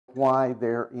why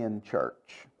they're in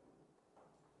church.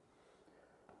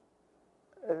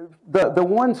 The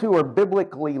ones who are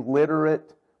biblically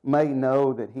literate may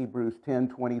know that Hebrews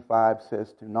 10:25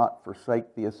 says to not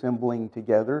forsake the assembling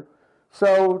together.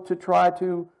 So to try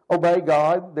to obey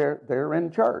God, they're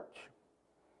in church.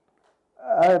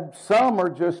 Some are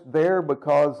just there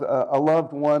because a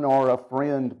loved one or a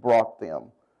friend brought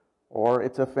them, or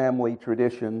it's a family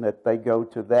tradition that they go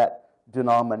to that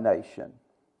denomination.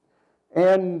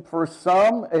 And for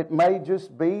some, it may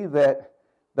just be that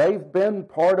they've been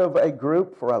part of a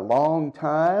group for a long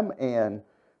time and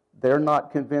they're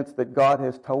not convinced that God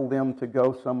has told them to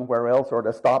go somewhere else or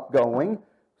to stop going,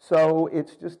 so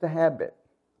it's just a habit.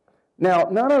 Now,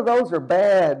 none of those are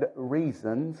bad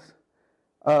reasons,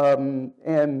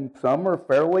 and some are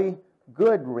fairly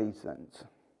good reasons.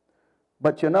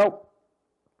 But you know,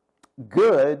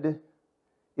 good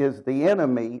is the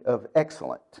enemy of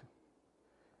excellent.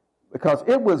 Because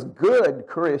it was good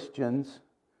Christians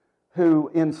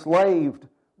who enslaved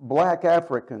black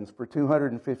Africans for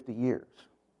 250 years.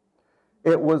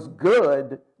 It was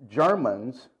good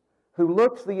Germans who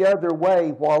looked the other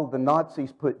way while the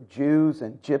Nazis put Jews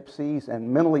and gypsies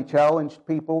and mentally challenged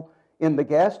people in the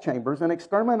gas chambers and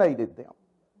exterminated them.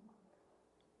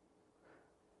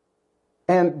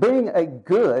 And being a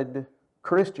good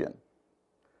Christian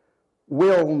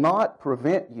will not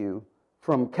prevent you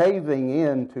from caving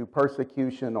in to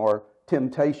persecution or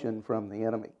temptation from the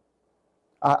enemy.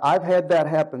 I've had that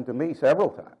happen to me several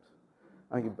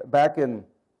times. Back in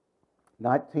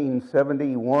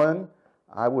 1971,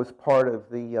 I was part of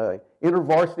the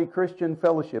InterVarsity Christian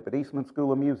Fellowship at Eastman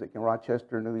School of Music in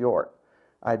Rochester, New York.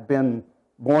 I'd been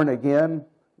born again,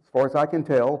 as far as I can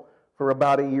tell, for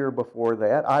about a year before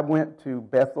that. I went to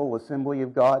Bethel Assembly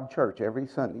of God Church every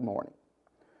Sunday morning.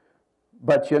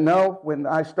 But you know, when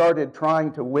I started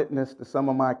trying to witness to some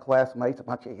of my classmates, a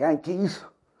bunch of Yankees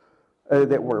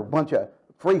that were a bunch of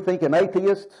free-thinking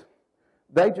atheists,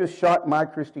 they just shot my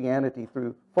Christianity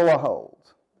through full of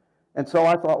holes. And so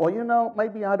I thought, well, you know,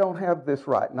 maybe I don't have this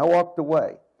right. And I walked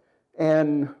away.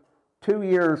 And 2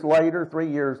 years later, 3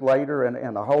 years later,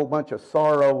 and a whole bunch of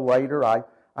sorrow later, I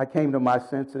came to my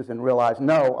senses and realized,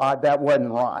 no, that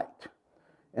wasn't right.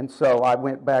 And so I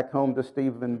went back home to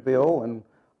Stephenville and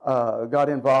got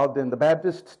involved in the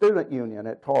Baptist Student Union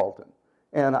at Tarleton.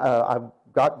 And I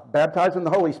got baptized in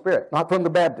the Holy Spirit, not from the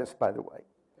Baptist, by the way.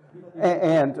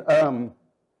 And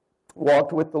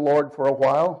walked with the Lord for a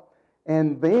while.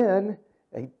 And then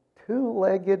a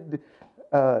two-legged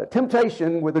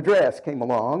temptation with a dress came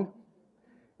along,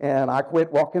 and I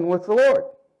quit walking with the Lord.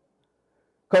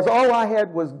 Because all I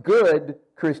had was good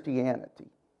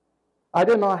Christianity. I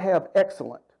did not have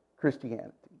excellent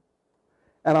Christianity.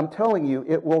 And I'm telling you,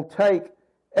 it will take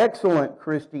excellent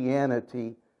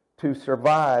Christianity to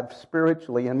survive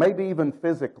spiritually and maybe even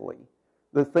physically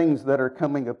the things that are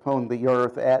coming upon the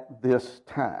earth at this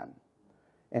time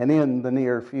and in the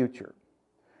near future.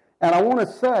 And I want to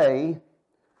say,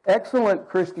 excellent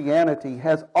Christianity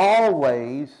has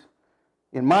always,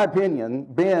 in my opinion,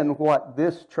 been what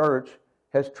this church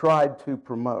has tried to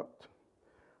promote.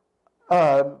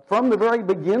 From the very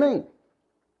beginning,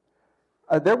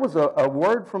 there was a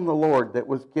word from the Lord that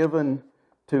was given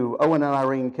to Owen and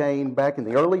Irene Kane back in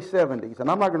the early 70s,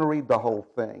 and I'm not going to read the whole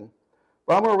thing,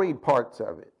 but I'm going to read parts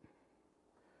of it.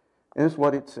 And this is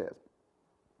what it says.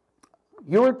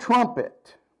 Your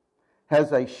trumpet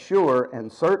has a sure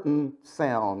and certain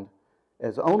sound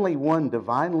as only one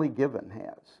divinely given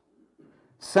has.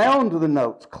 Sound the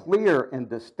notes clear and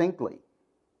distinctly.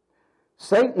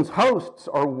 Satan's hosts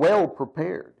are well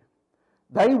prepared.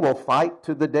 They will fight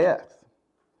to the death,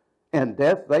 and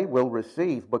death they will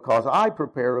receive, because I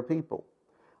prepare a people.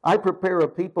 I prepare a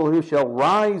people who shall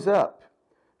rise up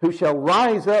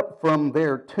from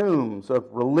their tombs of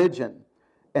religion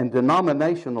and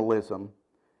denominationalism,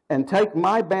 and take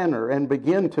my banner and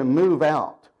begin to move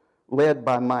out, led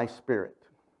by my Spirit.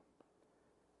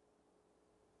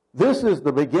 This is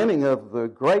the beginning of the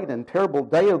great and terrible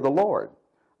day of the Lord.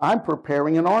 I'm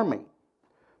preparing an army,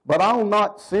 but I'll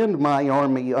not send my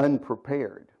army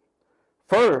unprepared.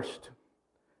 First,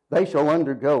 they shall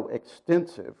undergo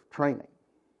extensive training.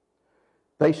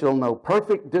 They shall know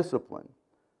perfect discipline,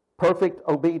 perfect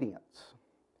obedience.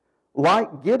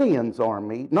 Like Gideon's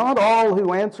army, not all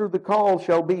who answer the call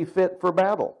shall be fit for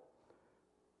battle.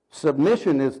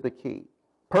 Submission is the key.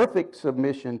 Perfect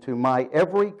submission to my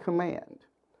every command.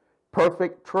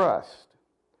 Perfect trust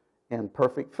and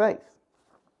perfect faith.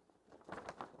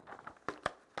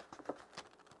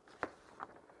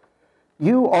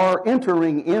 You are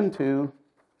entering into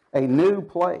a new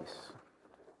place.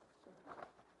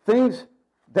 Things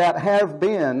that have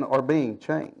been are being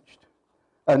changed.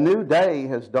 A new day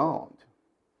has dawned.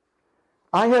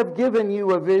 I have given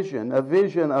you a vision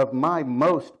of my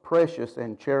most precious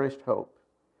and cherished hope.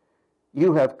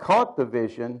 You have caught the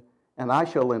vision, and I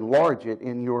shall enlarge it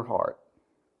in your heart.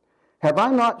 Have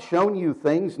I not shown you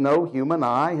things no human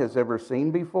eye has ever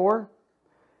seen before?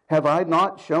 Have I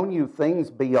not shown you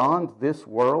things beyond this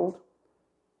world?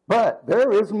 But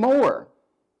there is more.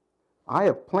 I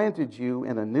have planted you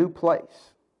in a new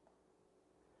place.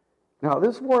 Now,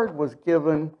 this word was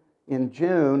given in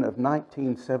June of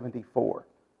 1974.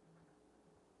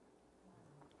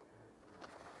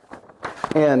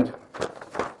 And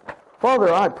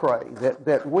Father, I pray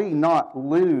that we not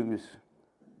lose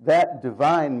that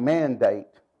divine mandate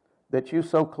that you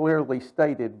so clearly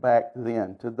stated back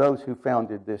then to those who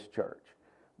founded this church.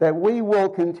 That we will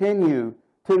continue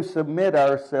to submit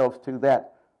ourselves to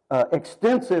that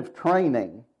extensive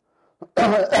training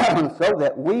so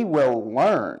that we will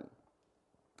learn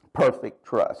perfect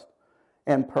trust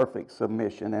and perfect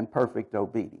submission and perfect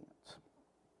obedience.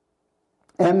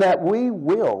 And that we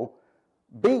will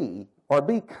be or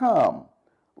become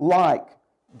like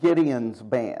Gideon's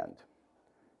band.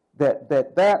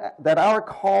 That our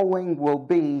calling will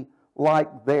be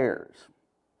like theirs.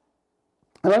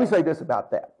 And let me say this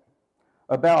about that,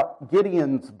 about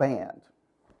Gideon's band.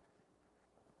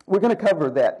 We're going to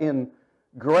cover that in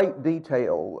great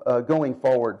detail going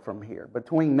forward from here,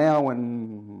 between now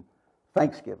and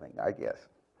Thanksgiving, I guess.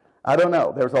 I don't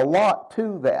know. There's a lot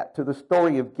to that, to the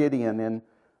story of Gideon in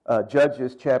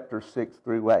Judges chapter 6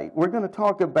 through 8. We're going to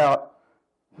talk about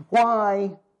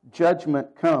why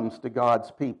judgment comes to God's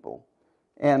people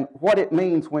and what it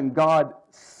means when God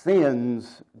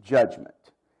sends judgment.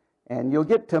 And you'll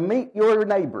get to meet your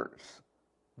neighbors,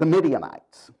 the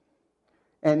Midianites.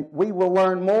 And we will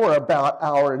learn more about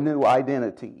our new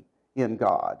identity in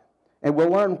God. And we'll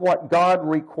learn what God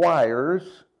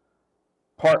requires.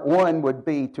 Part 1 would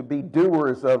be to be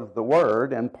doers of the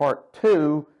word, and part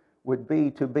 2 would be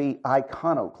to be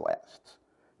iconoclasts.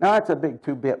 Now, that's a big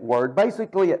two-bit word.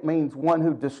 Basically, it means one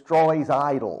who destroys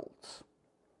idols.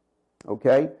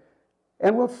 Okay?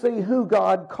 And we'll see who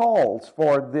God calls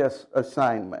for this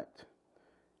assignment.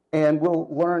 And we'll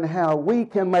learn how we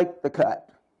can make the cut.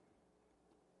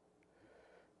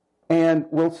 And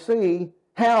we'll see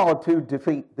how to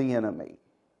defeat the enemy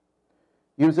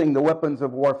using the weapons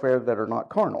of warfare that are not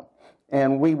carnal.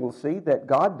 And we will see that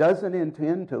God doesn't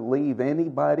intend to leave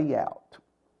anybody out.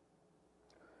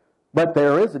 But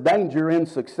there is a danger in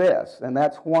success, and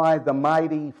that's why the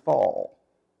mighty fall.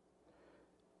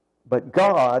 But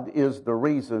God is the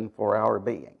reason for our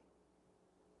being.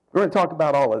 We're going to talk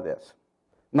about all of this.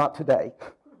 Not today.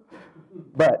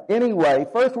 But anyway,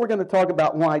 first we're going to talk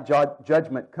about why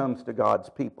judgment comes to God's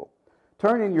people.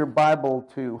 Turn in your Bible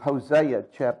to Hosea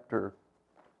chapter...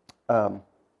 No,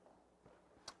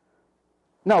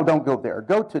 don't go there.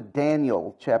 Go to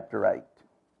Daniel chapter 8.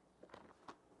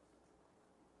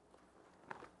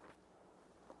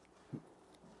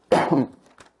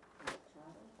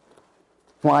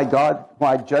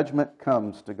 Why judgment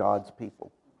comes to God's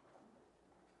people.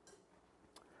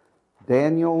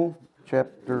 Daniel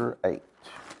chapter 8.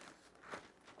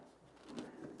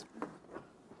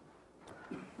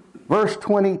 Verse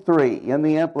 23 in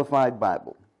the Amplified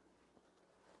Bible.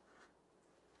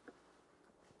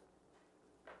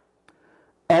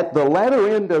 At the latter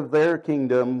end of their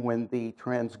kingdom, when the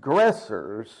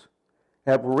transgressors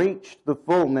have reached the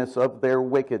fullness of their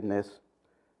wickedness,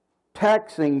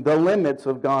 taxing the limits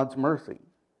of God's mercy,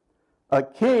 a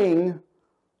king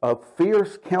of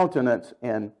fierce countenance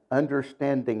and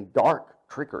understanding dark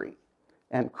trickery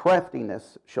and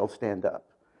craftiness shall stand up.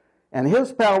 And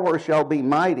his power shall be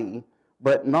mighty,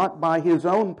 but not by his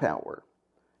own power.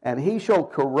 And he shall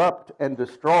corrupt and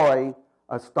destroy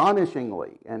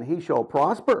astonishingly, and he shall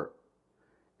prosper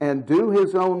and do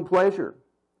his own pleasure.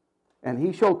 And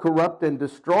he shall corrupt and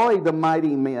destroy the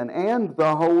mighty men and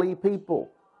the holy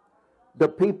people, the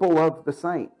people of the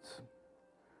saints.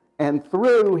 And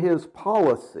through his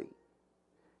policy,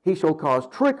 he shall cause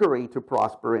trickery to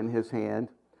prosper in his hand,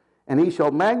 and he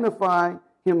shall magnify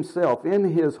himself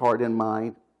in his heart and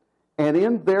mind, and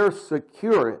in their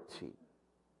security,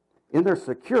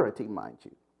 mind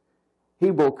you, he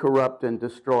will corrupt and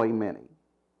destroy many.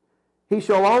 He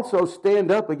shall also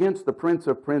stand up against the prince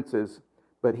of princes,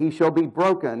 but he shall be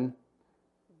broken,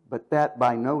 but that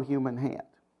by no human hand.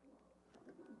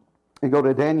 And go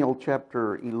to Daniel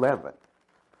chapter 11.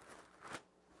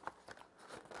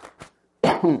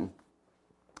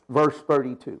 Verse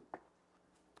 32.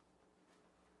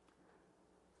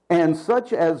 And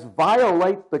such as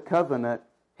violate the covenant,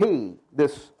 he,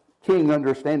 this king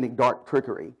understanding dark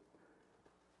trickery.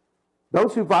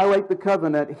 Those who violate the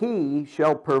covenant, he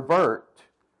shall pervert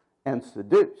and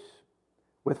seduce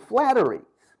with flatteries.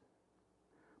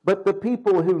 But the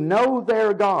people who know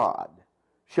their God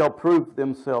shall prove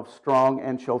themselves strong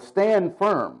and shall stand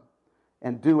firm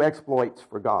and do exploits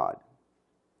for God.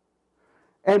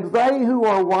 And they who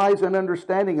are wise and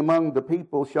understanding among the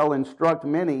people shall instruct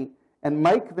many and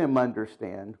make them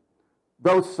understand,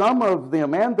 though some of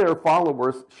them and their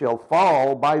followers shall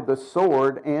fall by the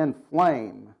sword and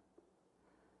flame.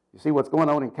 You see what's going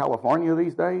on in California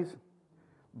these days?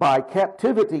 By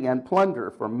captivity and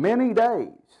plunder for many days.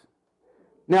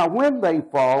 Now when they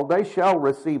fall, they shall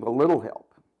receive a little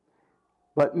help.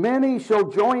 But many shall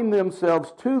join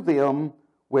themselves to them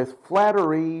with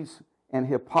flatteries and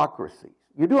hypocrisies.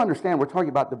 You do understand we're talking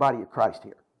about the body of Christ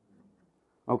here.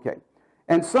 Okay.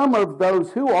 And some of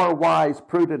those who are wise,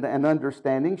 prudent, and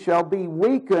understanding shall be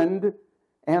weakened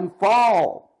and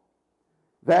fall.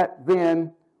 That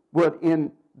then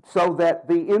so that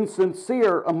the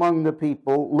insincere among the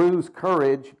people lose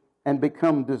courage and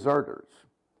become deserters.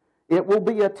 It will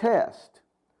be a test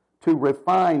to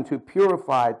refine, to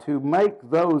purify, to make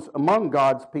those among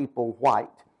God's people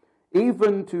white,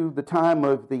 even to the time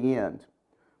of the end,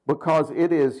 because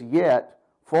it is yet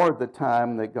for the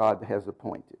time that God has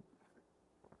appointed.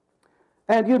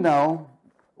 And you know,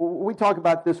 we talk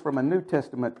about this from a New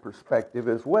Testament perspective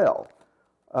as well,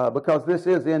 because this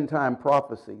is end-time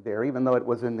prophecy there, even though it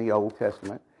was in the Old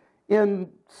Testament.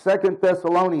 In 2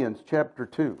 Thessalonians chapter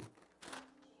 2.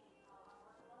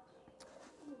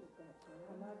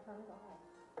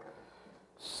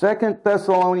 Second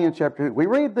Thessalonians chapter 2. We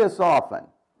read this often,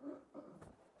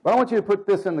 but I want you to put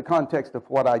this in the context of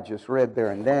what I just read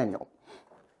there in Daniel.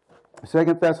 2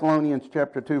 Thessalonians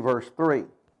chapter 2, verse 3. It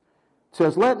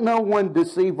says, "Let no one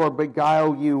deceive or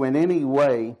beguile you in any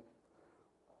way,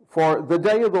 for the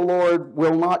day of the Lord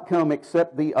will not come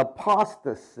except the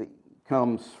apostasy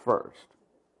comes first.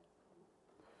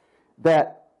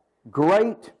 That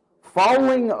great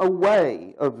falling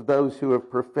away of those who have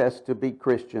professed to be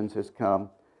Christians has come,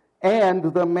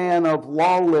 and the man of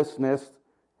lawlessness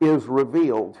is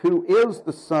revealed, who is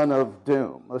the son of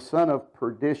doom, the son of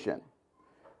perdition,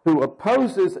 who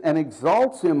opposes and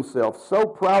exalts himself so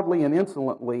proudly and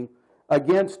insolently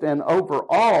against and over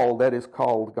all that is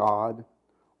called God,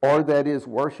 or that is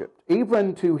worshipped,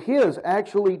 even to his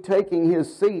actually taking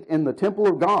his seat in the temple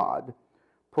of God,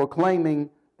 proclaiming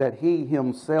that he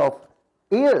himself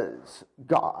is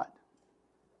God."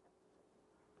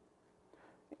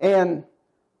 And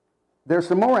there's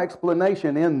some more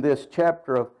explanation in this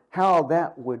chapter of how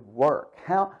that would work.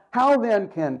 How then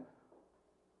can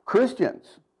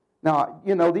Christians, now,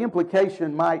 you know, the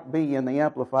implication might be in the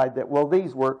Amplified that, well,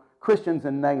 these were Christians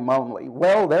in name only.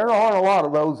 Well, there are a lot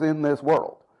of those in this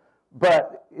world.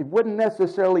 But it wouldn't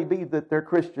necessarily be that they're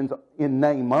Christians in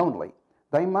name only.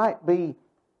 They might be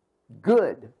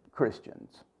good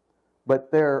Christians,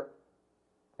 but they're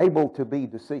able to be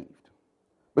deceived.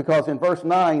 Because in verse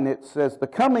 9 it says, "The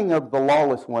coming of the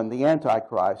lawless one, the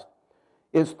Antichrist,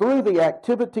 is through the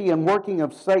activity and working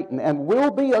of Satan, and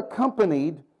will be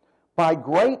accompanied by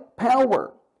great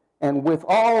power, and with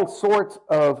all sorts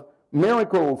of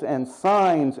miracles and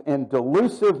signs and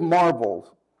delusive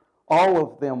marvels, all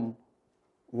of them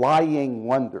lying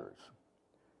wonders."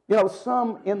 You know,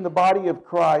 some in the body of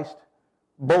Christ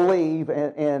believe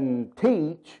and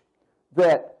teach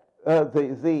that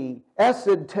the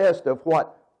acid test of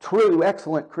what true,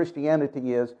 excellent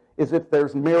Christianity is if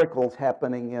there's miracles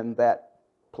happening in that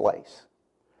place.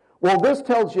 Well, this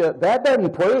tells you that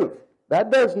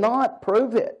does not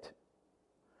prove it.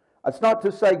 It's not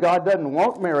to say God doesn't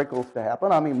want miracles to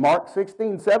happen. I mean, Mark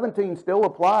 16:17 still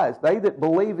applies. They that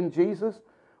believe in Jesus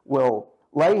will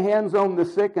lay hands on the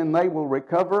sick and they will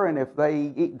recover, and if they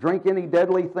drink any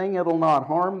deadly thing, it'll not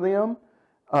harm them.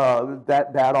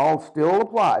 That all still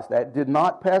applies. That did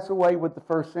not pass away with the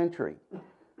first century.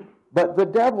 But the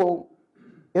devil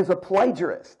is a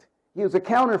plagiarist. He is a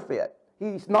counterfeit.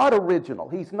 He's not original.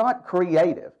 He's not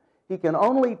creative. He can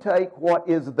only take what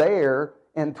is there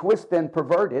and twist and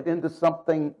pervert it into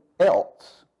something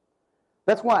else.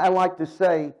 That's why I like to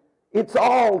say it's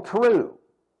all true,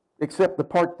 except the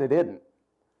part that isn't.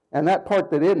 And that part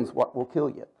that isn't is what will kill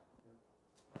you.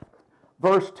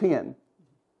 Verse 10,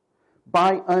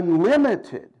 "By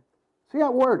unlimited," see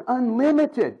that word,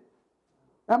 unlimited.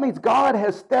 That means God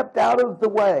has stepped out of the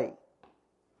way.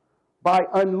 "By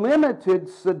unlimited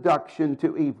seduction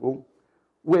to evil,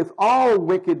 with all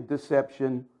wicked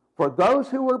deception, for those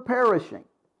who are perishing."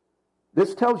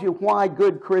 This tells you why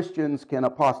good Christians can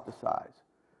apostatize.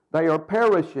 They are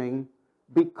perishing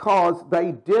because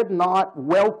they did not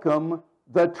welcome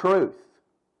the truth.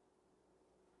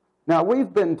 Now,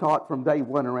 we've been taught from day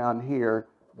one around here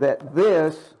that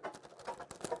this,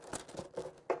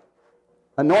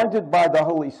 anointed by the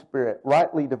Holy Spirit,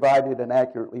 rightly divided and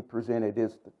accurately presented,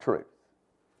 is the truth.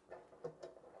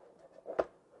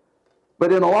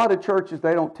 But in a lot of churches,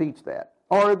 they don't teach that.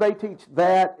 Or they teach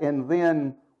that and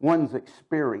then one's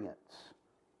experience.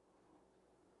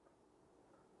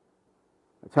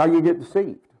 That's how you get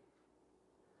deceived.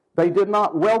 They did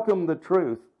not welcome the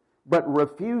truth, but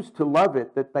refused to love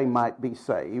it that they might be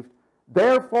saved.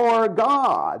 Therefore,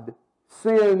 God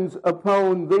sends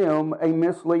upon them a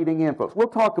misleading influence. We'll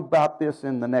talk about this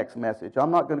in the next message.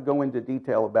 I'm not going to go into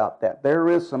detail about that. There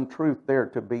is some truth there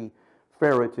to be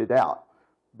ferreted out.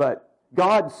 But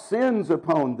God sends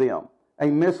upon them a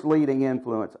misleading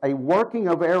influence, a working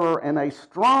of error, and a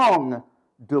strong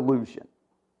delusion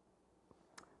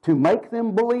to make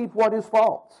them believe what is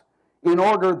false, in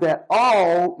order that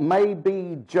all may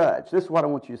be judged. This is what I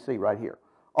want you to see right here.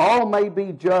 All may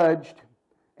be judged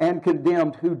and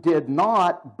condemned who did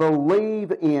not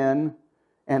believe in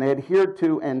and adhere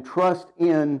to and trust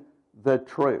in the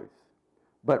truth,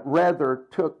 but rather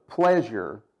took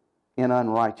pleasure in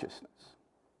unrighteousness.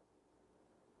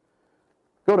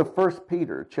 Go to 1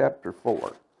 Peter chapter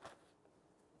 4.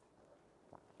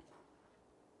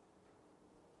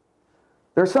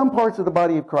 There are some parts of the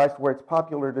body of Christ where it's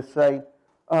popular to say,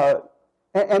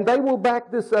 and they will back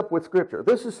this up with Scripture.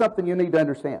 This is something you need to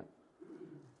understand.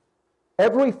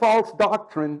 Every false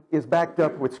doctrine is backed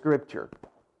up with Scripture.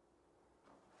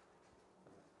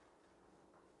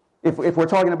 If we're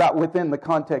talking about within the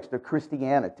context of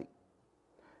Christianity.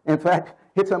 In fact,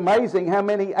 it's amazing how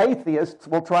many atheists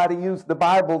will try to use the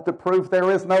Bible to prove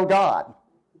there is no God.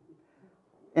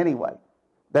 Anyway,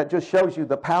 that just shows you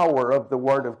the power of the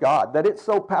Word of God, that it's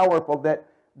so powerful that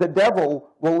the devil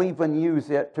will even use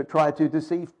it to try to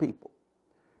deceive people.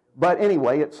 But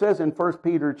anyway, it says in 1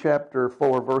 Peter chapter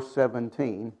 4, verse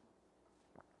 17,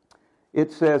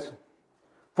 it says,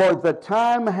 "For the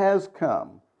time has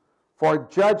come for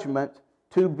judgment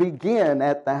to begin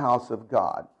at the house of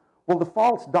God." Well, the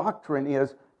false doctrine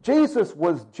is Jesus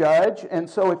was judge, and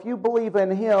so if you believe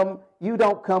in Him, you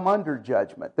don't come under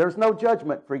judgment. There's no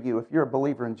judgment for you if you're a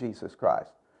believer in Jesus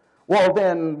Christ. Well,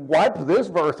 then wipe this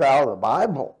verse out of the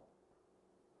Bible.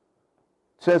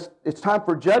 It says it's time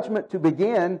for judgment to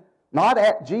begin, not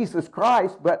at Jesus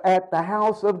Christ, but at the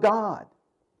house of God.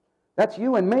 That's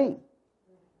you and me.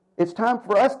 It's time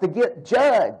for us to get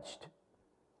judged.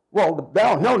 Well,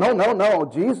 no.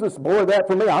 Jesus bore that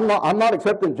for me. I'm not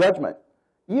accepting judgment.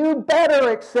 You better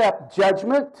accept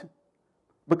judgment,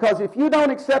 because if you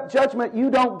don't accept judgment, you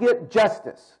don't get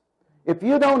justice. If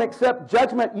you don't accept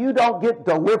judgment, you don't get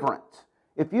deliverance.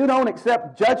 If you don't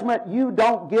accept judgment, you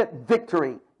don't get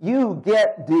victory. You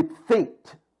get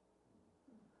defeat.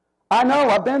 I know,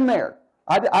 I've been there.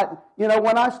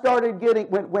 When I started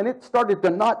when it started to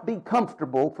not be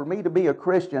comfortable for me to be a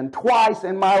Christian, twice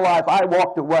in my life I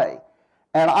walked away.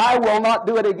 And I will not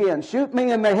do it again. Shoot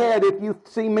me in the head if you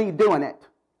see me doing it.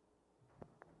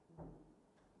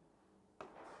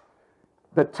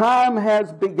 The time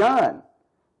has begun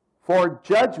for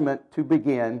judgment to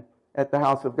begin at the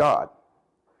house of God.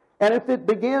 And if it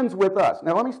begins with us,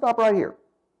 now let me stop right here.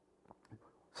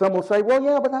 Some will say, well,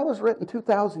 yeah, but that was written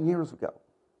 2,000 years ago.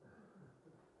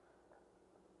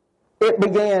 It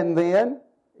began then.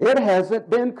 It hasn't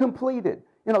been completed.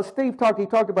 You know, Steve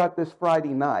talked about this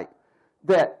Friday night,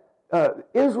 that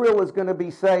Israel is going to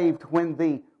be saved when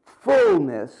the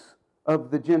fullness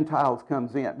of the Gentiles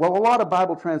comes in. Well, a lot of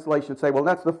Bible translations say, well,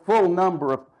 that's the full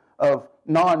number of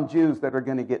non-Jews that are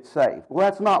going to get saved. Well,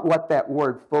 that's not what that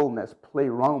word fullness,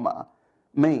 pleroma,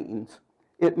 means.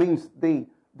 It means the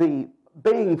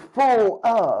being full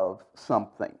of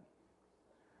something.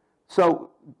 So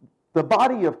the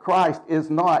body of Christ is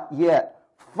not yet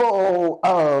full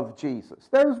of Jesus.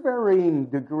 There's varying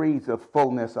degrees of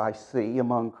fullness I see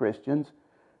among Christians,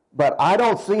 but I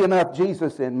don't see enough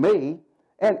Jesus in me.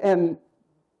 And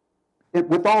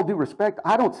with all due respect,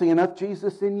 I don't see enough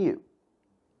Jesus in you.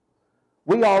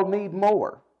 We all need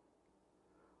more.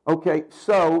 Okay,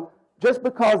 so just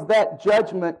because that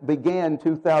judgment began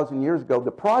 2,000 years ago,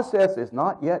 the process is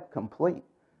not yet complete.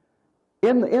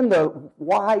 In the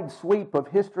wide sweep of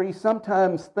history,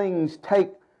 sometimes things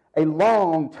take a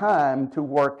long time to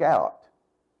work out.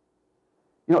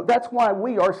 You know, that's why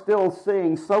we are still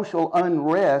seeing social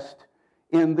unrest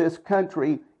in this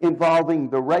country involving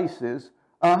the races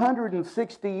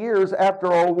 160 years after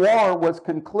a war was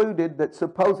concluded that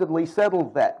supposedly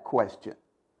settled that question.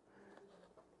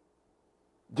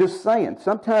 Just saying,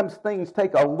 sometimes things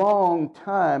take a long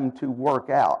time to work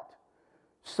out.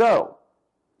 So,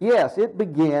 yes, it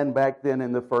began back then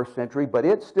in the first century, but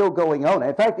it's still going on.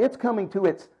 In fact, it's coming to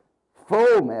its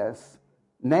fullness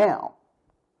now.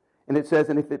 And it says,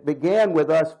 and if it began with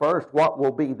us first, what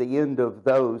will be the end of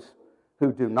those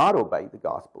who do not obey the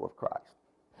gospel of Christ?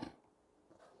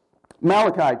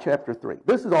 Malachi chapter 3.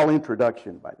 This is all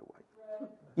introduction, by the way.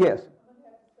 Yes.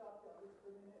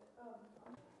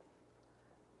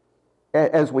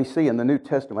 As we see in the New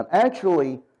Testament,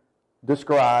 actually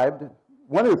described,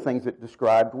 one of the things it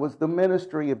described was the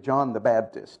ministry of John the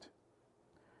Baptist.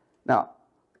 Now,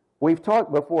 we've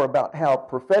talked before about how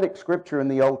prophetic scripture in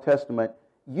the Old Testament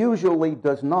usually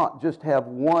does not just have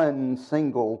one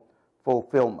single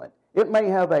fulfillment. It may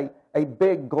have a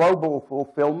big global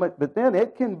fulfillment, but then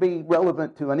it can be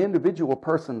relevant to an individual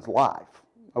person's life.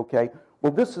 Okay?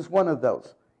 Well, this is one of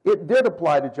those. It did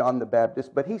apply to John the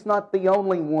Baptist, but he's not the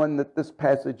only one that this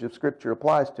passage of Scripture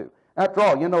applies to. After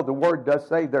all, the Word does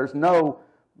say there's no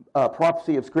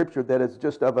prophecy of Scripture that is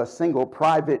just of a single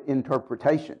private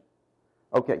interpretation.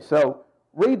 Okay, so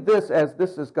read this as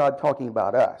this is God talking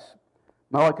about us.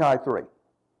 Malachi 3.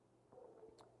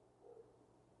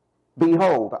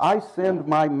 Behold, I send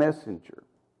my messenger,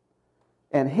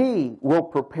 and he will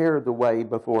prepare the way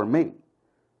before me.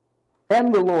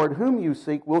 And the Lord whom you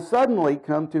seek will suddenly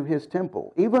come to his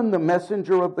temple, even the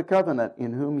messenger of the covenant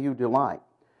in whom you delight.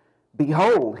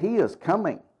 Behold, he is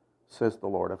coming, says the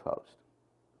Lord of hosts.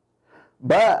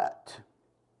 But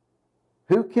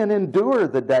who can endure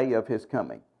the day of his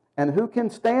coming? And who can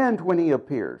stand when he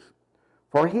appears?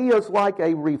 For he is like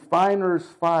a refiner's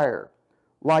fire,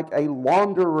 like a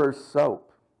launderer's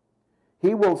soap.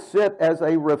 He will sit as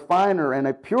a refiner and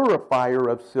a purifier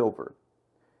of silver.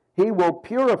 He will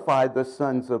purify the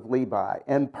sons of Levi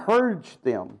and purge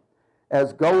them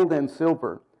as gold and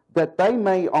silver, that they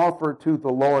may offer to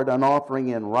the Lord an offering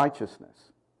in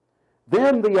righteousness.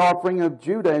 Then the offering of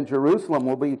Judah and Jerusalem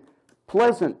will be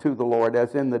pleasant to the Lord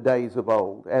as in the days of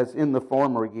old, as in the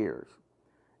former years.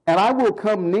 And I will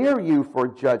come near you for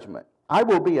judgment. I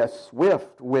will be a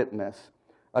swift witness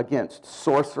against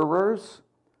sorcerers,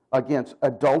 against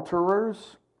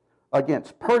adulterers,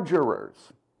 against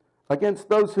perjurers, against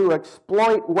those who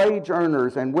exploit wage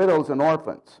earners and widows and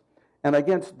orphans, and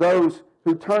against those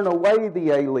who turn away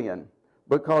the alien,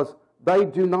 because they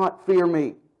do not fear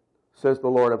me, says the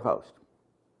Lord of hosts.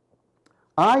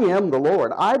 I am the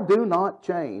Lord. I do not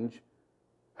change.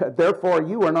 Therefore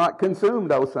you are not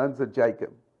consumed, O sons of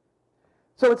Jacob.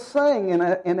 So it's saying,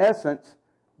 in essence,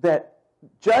 that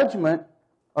judgment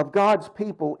of God's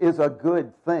people is a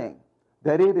good thing,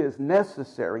 that it is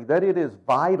necessary, that it is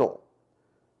vital.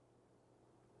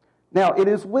 Now, it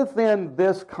is within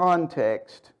this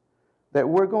context that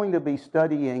we're going to be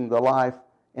studying the life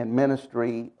and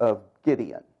ministry of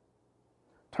Gideon.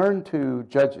 Turn to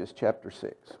Judges chapter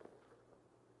 6.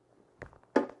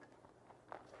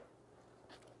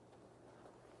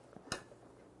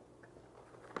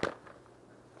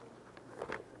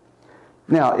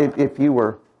 Now, if you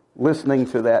were listening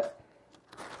to that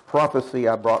prophecy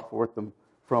I brought forth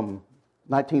from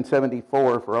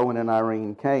 1974 for Owen and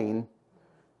Irene Kane,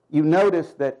 you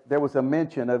notice that there was a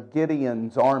mention of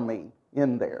Gideon's army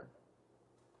in there.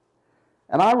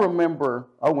 And I remember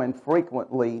Owen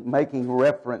frequently making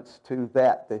reference to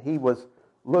that he was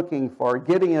looking for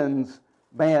Gideon's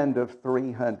band of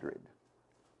 300.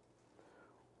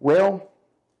 Well,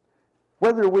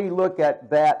 whether we look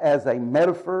at that as a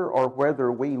metaphor or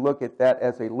whether we look at that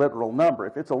as a literal number,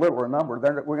 if it's a literal number,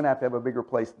 then we're going to have a bigger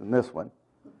place than this one.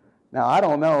 Now, I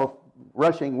don't know if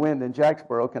rushing wind in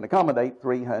Jacksboro can accommodate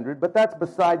 300, but that's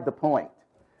beside the point.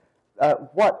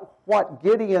 What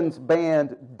Gideon's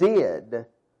band did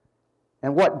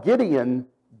and what Gideon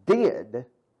did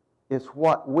is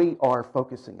what we are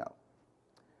focusing on.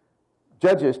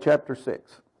 Judges chapter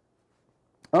 6.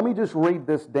 Let me just read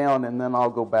this down and then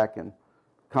I'll go back and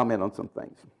comment on some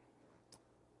things.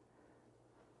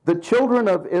 The children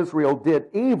of Israel did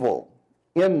evil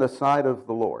in the sight of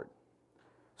the Lord.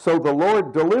 So the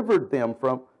Lord delivered them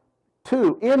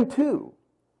into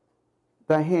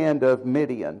the hand of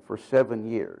Midian for 7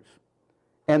 years.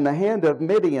 And the hand of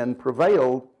Midian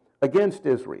prevailed against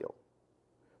Israel.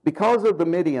 Because of the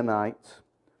Midianites,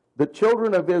 the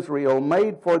children of Israel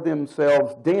made for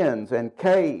themselves dens and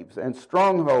caves and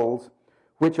strongholds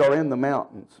which are in the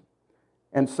mountains.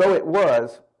 And so it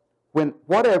was, when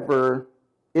whatever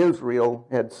Israel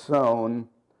had sown,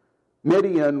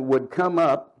 Midian would come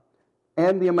up,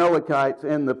 and the Amalekites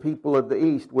and the people of the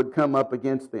east would come up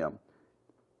against them.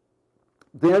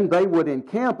 Then they would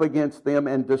encamp against them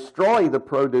and destroy the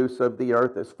produce of the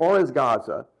earth as far as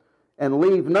Gaza, and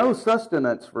leave no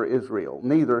sustenance for Israel,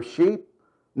 neither sheep,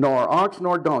 nor ox,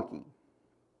 nor donkey.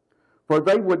 For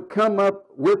they would come up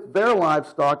with their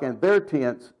livestock and their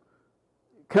tents,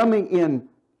 coming in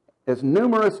as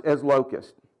numerous as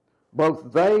locusts.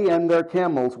 Both they and their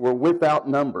camels were without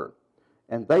number,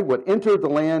 and they would enter the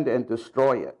land and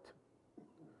destroy it.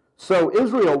 So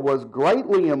Israel was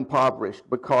greatly impoverished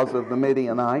because of the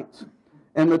Midianites,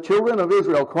 and the children of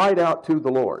Israel cried out to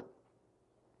the Lord.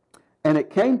 And it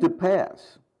came to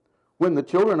pass, when the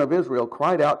children of Israel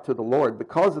cried out to the Lord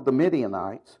because of the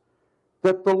Midianites,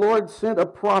 that the Lord sent a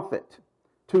prophet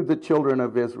to the children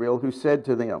of Israel, who said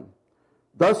to them,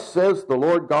 Thus says the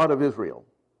Lord God of Israel,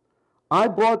 I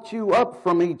brought you up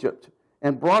from Egypt,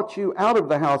 and brought you out of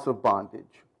the house of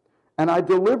bondage. And I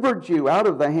delivered you out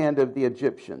of the hand of the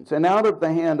Egyptians, and out of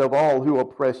the hand of all who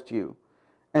oppressed you,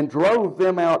 and drove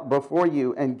them out before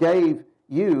you, and gave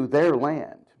you their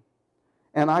land.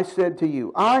 And I said to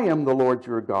you, I am the Lord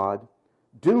your God.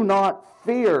 Do not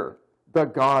fear the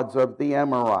gods of the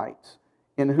Amorites,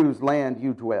 in whose land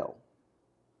you dwell.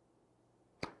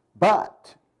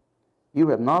 But you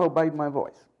have not obeyed my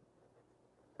voice.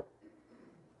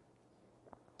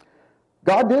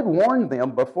 God did warn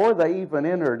them before they even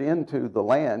entered into the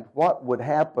land what would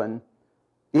happen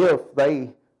if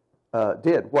they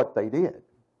did what they did.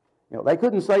 You know, they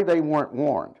couldn't say they weren't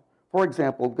warned. For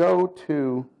example, go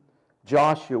to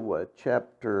Joshua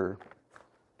chapter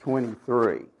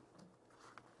 23.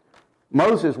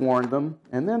 Moses warned them,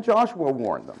 and then Joshua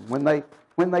warned them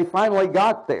when they finally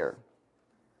got there.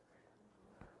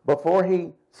 Before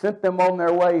he sent them on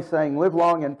their way saying, live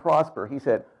long and prosper, he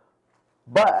said,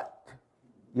 but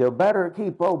you better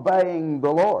keep obeying the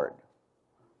Lord.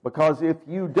 Because if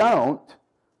you don't,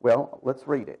 well, let's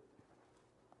read it.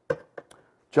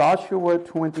 Joshua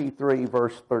 23,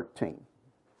 verse 13.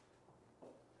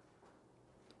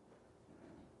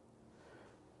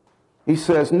 He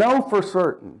says, know for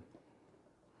certain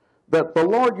that the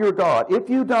Lord your God, if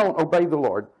you don't obey the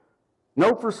Lord,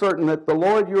 know for certain that the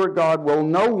Lord your God will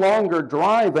no longer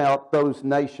drive out those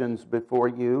nations before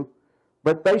you,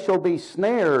 but they shall be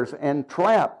snares and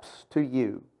traps to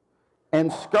you,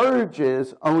 and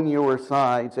scourges on your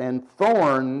sides, and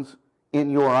thorns in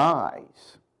your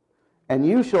eyes. And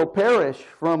you shall perish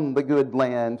from the good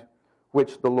land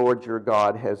which the Lord your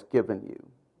God has given you.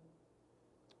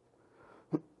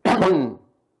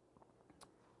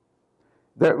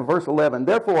 Verse 11,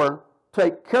 therefore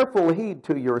take careful heed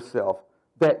to yourself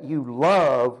that you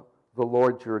love the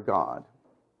Lord your God.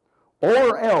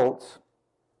 Or else,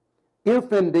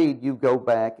 if indeed you go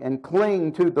back and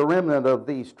cling to the remnant of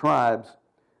these tribes,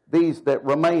 these that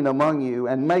remain among you,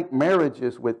 and make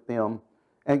marriages with them,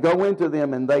 and go into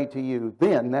them and they to you,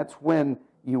 then that's when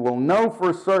you will know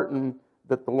for certain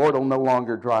that the Lord will no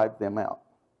longer drive them out.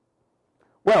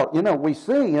 Well, you know, we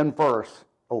see in verse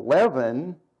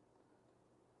 11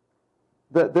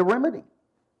 the remedy.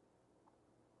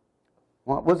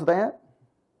 What was that?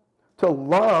 To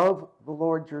love the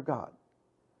Lord your God.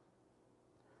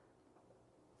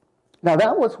 Now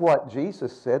that was what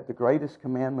Jesus said the greatest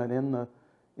commandment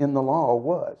in the law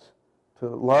was. To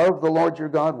love the Lord your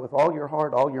God with all your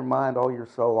heart, all your mind, all your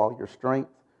soul, all your strength.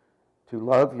 To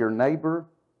love your neighbor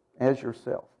as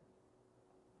yourself.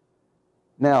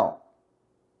 Now,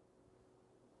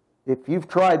 if you've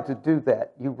tried to do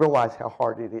that, you realize how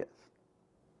hard it is.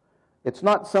 It's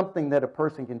not something that a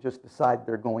person can just decide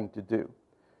they're going to do.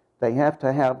 They have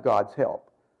to have God's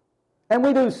help. And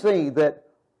we do see that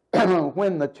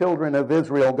when the children of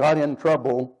Israel got in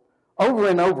trouble, over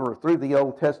and over through the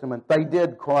Old Testament, they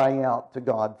did cry out to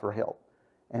God for help.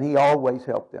 And He always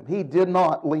helped them. He did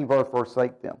not leave or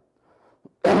forsake them.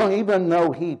 Even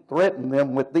though He threatened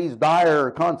them with these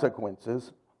dire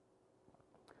consequences.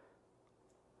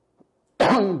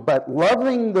 But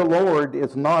loving the Lord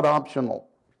is not optional.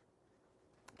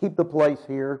 Keep the place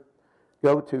here.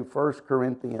 Go to 1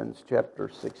 Corinthians chapter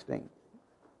 16.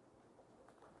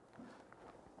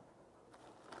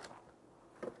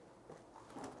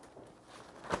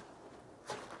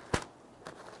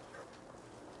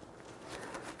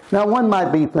 Now one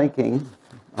might be thinking,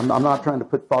 I'm not trying to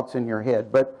put thoughts in your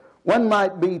head, but one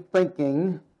might be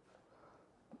thinking,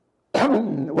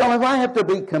 well, if I have to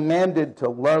be commanded to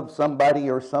love somebody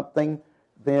or something,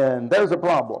 then there's a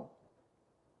problem.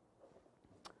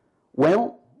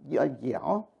 Well,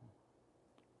 yeah.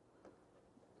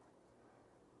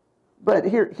 But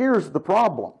here's the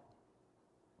problem.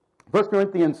 1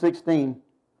 Corinthians 16,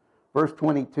 verse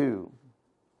 22.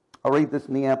 I'll read this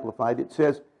in the Amplified. It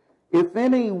says, if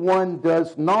anyone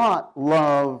does not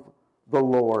love the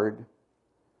Lord,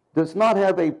 does not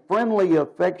have a friendly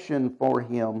affection for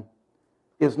Him,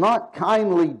 is not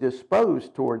kindly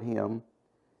disposed toward him,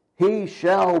 he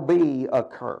shall be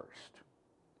accursed.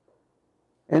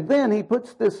 And then he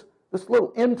puts this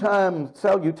little end-time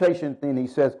salutation thing. He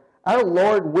says, our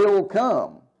Lord will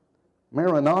come.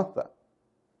 Maranatha.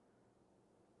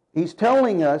 He's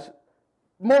telling us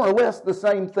more or less the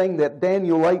same thing that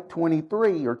Daniel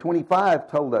 8:23 or 25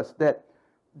 told us, that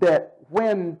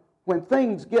when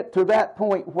things get to that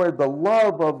point where the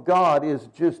love of God is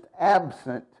just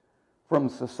absent from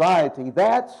society,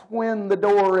 that's when the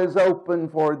door is open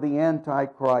for the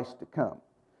Antichrist to come.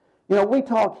 You know, we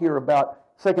talk here about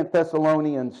 2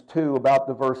 Thessalonians 2, about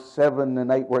the verse 7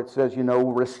 and 8, where it says,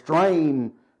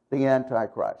 restrain the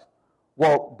Antichrist.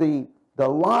 Well, the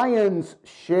lion's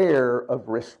share of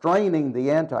restraining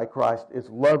the Antichrist is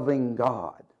loving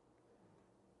God.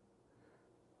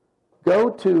 Go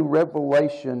to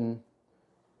Revelation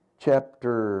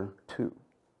chapter 2.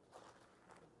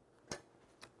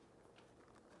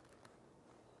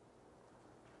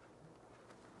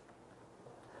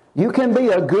 You can be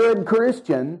a good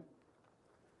Christian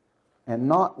and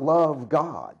not love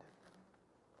God.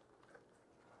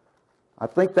 I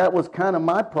think that was kind of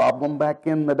my problem back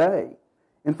in the day.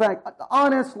 In fact,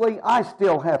 honestly, I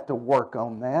still have to work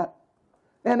on that.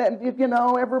 And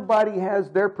everybody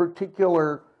has their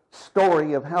particular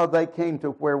story of how they came to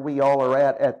where we all are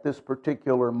at this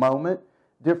particular moment.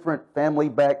 Different family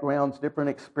backgrounds, different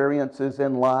experiences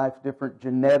in life, different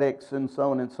genetics, and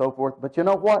so on and so forth. But you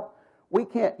know what? We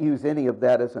can't use any of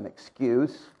that as an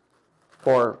excuse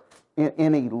for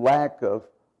any lack of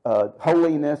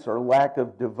holiness or lack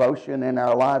of devotion in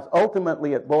our lives.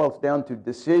 Ultimately, it boils down to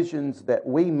decisions that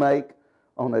we make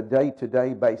on a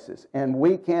day-to-day basis. And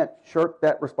we can't shirk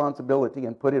that responsibility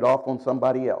and put it off on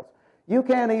somebody else. You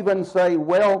can't even say,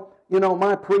 well,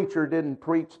 my preacher didn't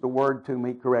preach the word to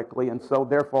me correctly, and so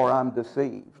therefore I'm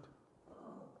deceived.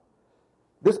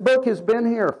 This book has been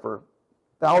here for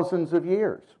thousands of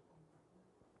years.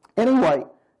 Anyway,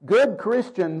 good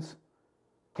Christians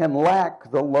can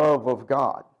lack the love of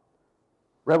God.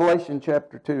 Revelation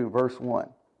chapter 2, verse 1.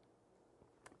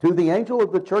 To the angel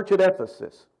of the church at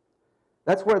Ephesus.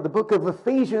 That's where the book of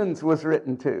Ephesians was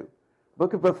written to. The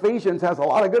book of Ephesians has a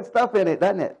lot of good stuff in it,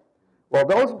 doesn't it?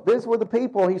 Well, these were the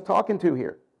people he's talking to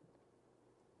here.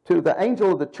 To the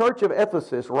angel of the church of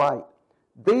Ephesus write,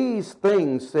 these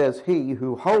things says he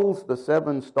who holds the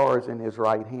 7 stars in his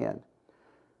right hand,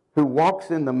 who walks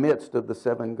in the midst of the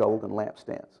 7 golden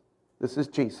lampstands. This is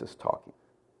Jesus talking.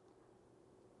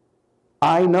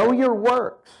 I know your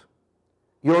works,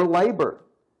 your labor,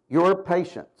 your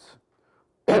patience,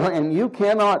 and you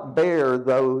cannot bear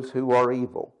those who are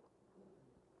evil.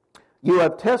 You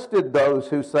have tested those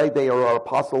who say they are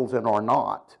apostles and are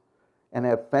not, and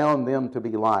have found them to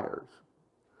be liars.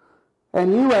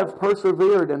 And you have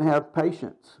persevered and have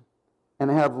patience, and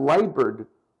have labored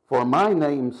for my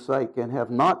name's sake, and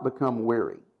have not become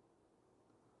weary.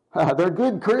 They're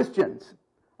good Christians.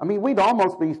 I mean, we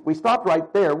stopped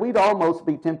right there, we'd almost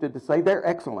be tempted to say they're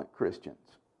excellent Christians.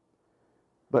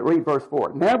 But read verse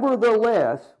 4.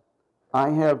 Nevertheless, I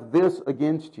have this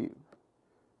against you,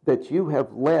 that you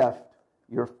have left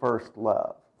your first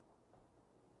love.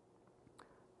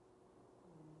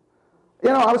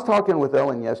 I was talking with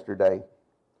Ellen yesterday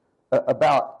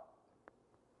about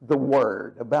the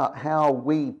Word, about how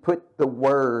we put the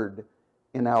Word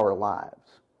in our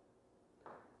lives.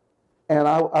 And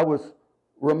I was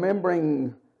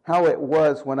remembering how it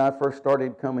was when I first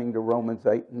started coming to Romans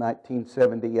 8 in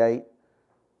 1978.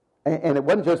 And it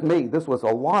wasn't just me, this was a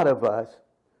lot of us.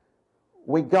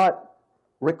 We got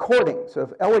recordings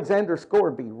of Alexander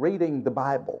Scourby reading the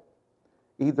Bible.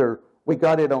 Either we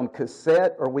got it on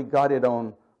cassette or we got it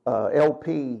on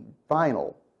LP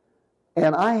vinyl.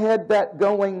 And I had that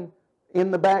going in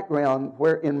the background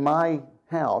where in my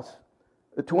house,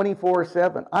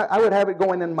 24/7. I would have it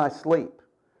going in my sleep.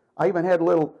 I even had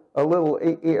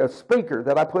a speaker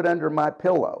that I put under my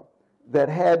pillow that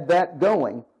had that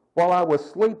going while I was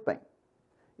sleeping.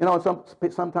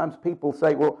 Sometimes people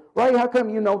say, well, Ray, how come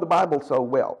you know the Bible so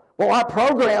well? Well, I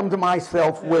programmed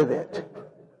myself with it.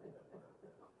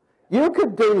 You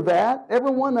could do that.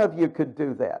 Every one of you could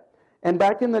do that. And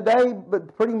back in the day,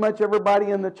 but pretty much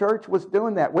everybody in the church was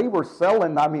doing that. We were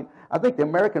selling, I think the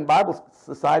American Bible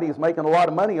Society is making a lot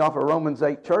of money off of Romans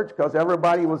 8 Church because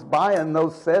everybody was buying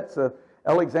those sets of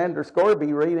Alexander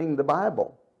Scourby reading the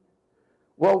Bible.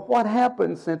 Well, what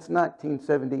happened since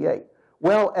 1978?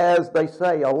 Well, as they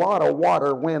say, a lot of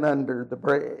water went under the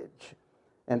bridge.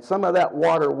 And some of that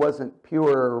water wasn't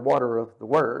pure water of the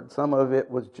Word. Some of it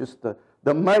was just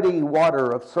the muddy water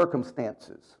of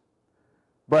circumstances.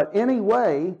 But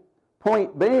anyway,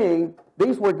 point being,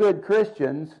 these were good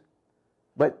Christians,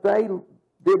 But they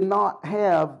did not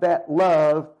have that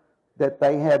love that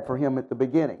they had for him at the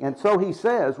beginning. And so he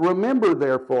says, remember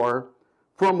therefore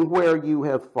from where you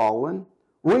have fallen,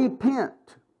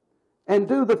 repent and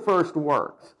do the first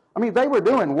works. I mean, they were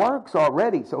doing works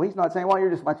already, so he's not saying, well,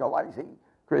 you're just a bunch of lazy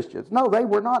Christians. No, they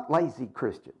were not lazy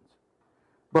Christians.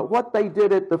 But what they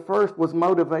did at the first was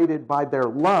motivated by their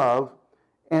love,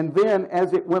 and then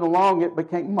as it went along, it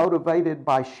became motivated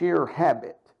by sheer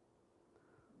habit.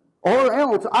 Or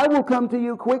else I will come to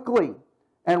you quickly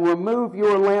and remove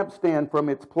your lampstand from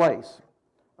its place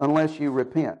unless you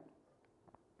repent.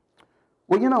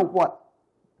 Well, you know what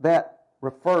that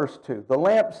refers to? The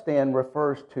lampstand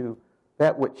refers to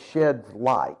that which sheds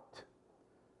light.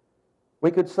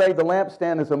 We could say the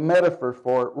lampstand is a metaphor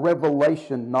for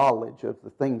revelation knowledge of the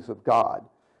things of God.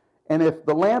 And if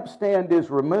the lampstand is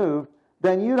removed,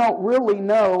 then you don't really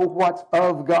know what's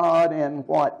of God and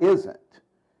what isn't.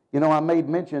 You know, I made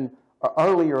mention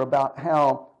earlier about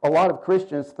how a lot of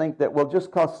Christians think that, well,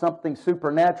 just because something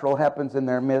supernatural happens in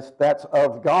their midst, that's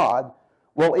of God.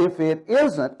 Well, if it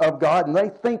isn't of God and they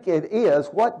think it is,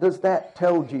 what does that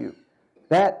tell you?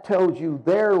 That tells you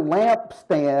their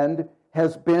lampstand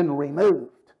has been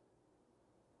removed.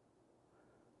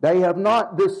 They have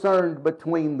not discerned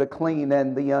between the clean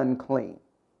and the unclean.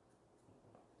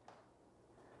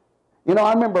 You know,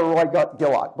 I remember Roy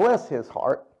Gillott, bless his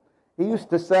heart. He used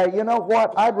to say, you know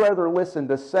what, I'd rather listen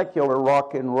to secular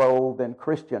rock and roll than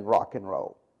Christian rock and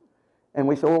roll. And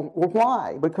we said, well,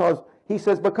 why? He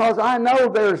says, because I know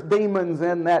there's demons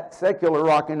in that secular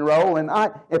rock and roll, and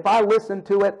if I listen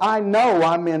to it, I know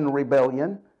I'm in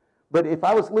rebellion. But if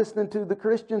I was listening to the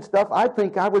Christian stuff, I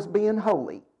think I was being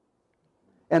holy.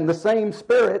 And the same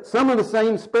spirit, some of the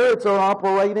same spirits are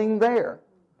operating there.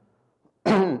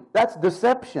 That's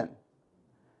deception.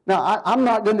 Now, I'm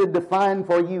not going to define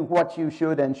for you what you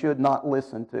should and should not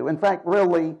listen to. In fact,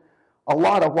 really, a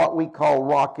lot of what we call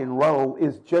rock and roll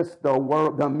is just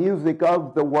the music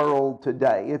of the world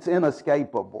today. It's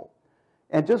inescapable.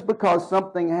 And just because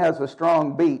something has a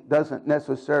strong beat doesn't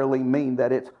necessarily mean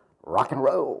that it's rock and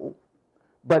roll.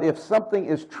 But if something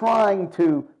is trying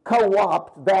to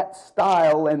co-opt that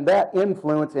style and that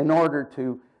influence in order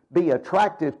to be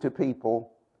attractive to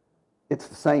people, it's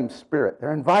the same spirit.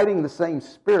 They're inviting the same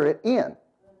spirit in.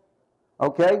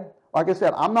 Okay? Like I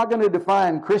said, I'm not going to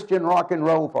define Christian rock and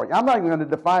roll for you. I'm not even going to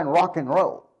define rock and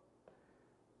roll.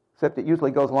 Except it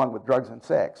usually goes along with drugs and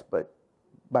sex, but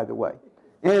by the way.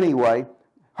 Anyway,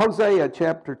 Hosea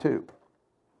chapter 2.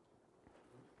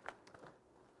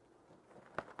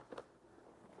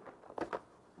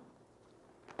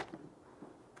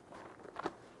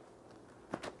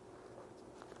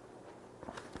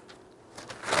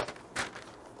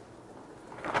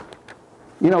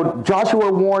 You know,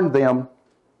 Joshua warned them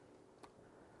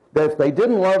that if they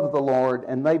didn't love the Lord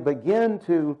and they begin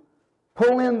to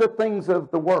pull in the things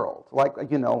of the world, like,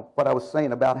 you know, what I was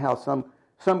saying about how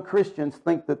some Christians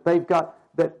think that they've got,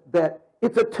 that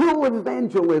it's a tool of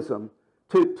evangelism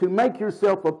to make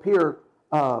yourself appear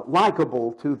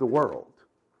likable to the world.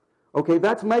 Okay,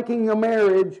 that's making a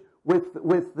marriage with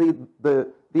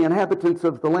the inhabitants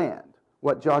of the land,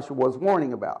 what Joshua was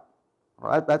warning about. All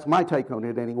right, that's my take on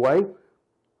it anyway.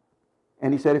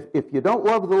 And he said, if you don't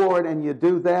love the Lord and you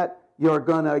do that, you're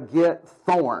going to get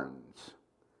thorns.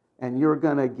 And you're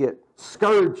going to get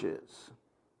scourges.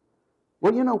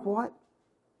 Well, you know what?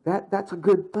 That's a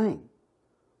good thing.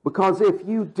 Because if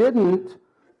you didn't,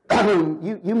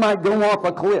 you might go off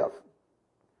a cliff.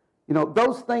 You know,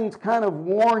 those things kind of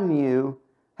warn you,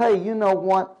 hey, you know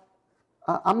what?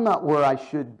 I'm not where I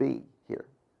should be here.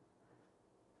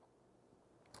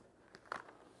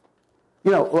 You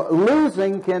know,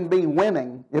 losing can be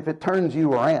winning if it turns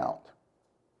you around.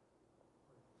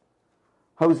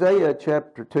 Hosea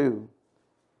chapter 2,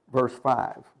 verse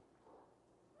 5.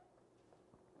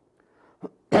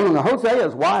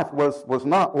 Hosea's wife was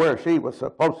not where she was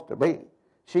supposed to be.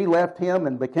 She left him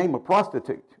and became a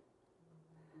prostitute.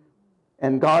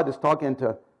 And God is talking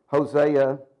to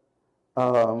Hosea,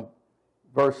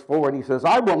 verse 4, and he says,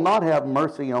 I will not have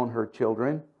mercy on her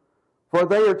children, for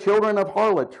they are children of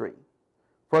harlotry.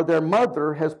 For their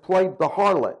mother has played the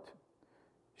harlot.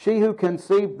 She who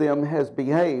conceived them has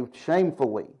behaved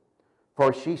shamefully.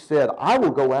 For she said, I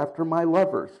will go after my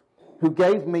lovers, who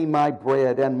gave me my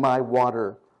bread and my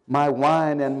water, my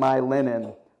wine and my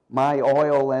linen, my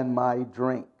oil and my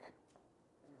drink.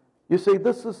 You see,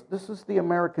 this is the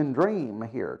American dream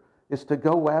here, is to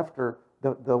go after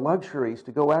the luxuries,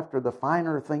 to go after the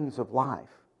finer things of life.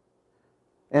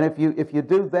 And if you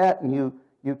do that and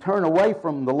you turn away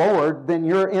from the Lord, then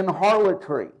you're in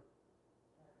harlotry.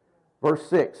 Verse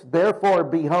 6, therefore,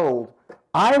 behold,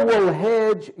 I will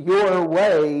hedge your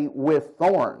way with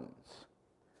thorns,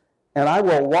 and I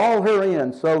will wall her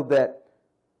in so that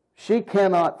she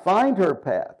cannot find her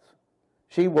paths.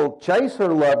 She will chase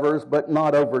her lovers, but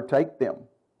not overtake them.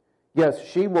 Yes,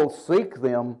 she will seek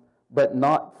them, but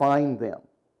not find them.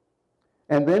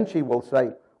 And then she will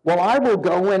say, well, I will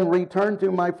go and return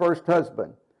to my first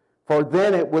husband, for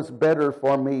then it was better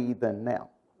for me than now.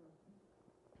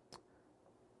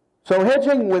 So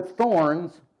hedging with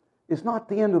thorns is not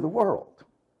the end of the world.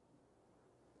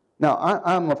 Now,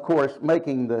 I'm of course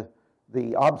making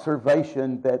the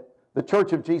observation that the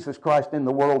Church of Jesus Christ in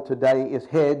the world today is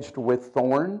hedged with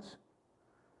thorns.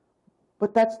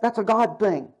 But that's a God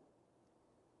thing.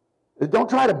 Don't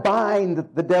try to bind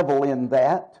the devil in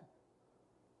that.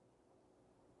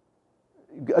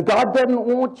 God doesn't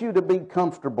want you to be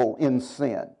comfortable in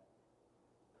sin.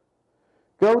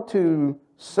 Go to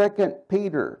 2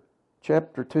 Peter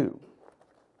chapter 2.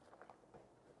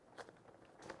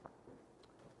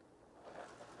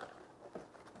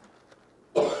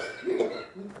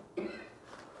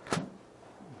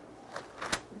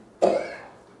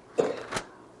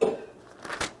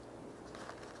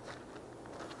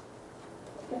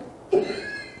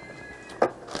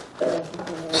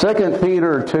 Second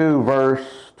Peter 2,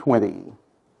 verse 20.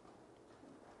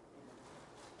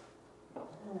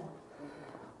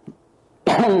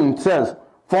 It says,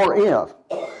 for if,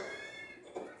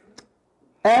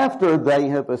 after they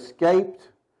have escaped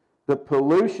the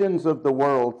pollutions of the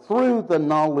world through the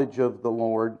knowledge of the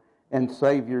Lord and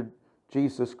Savior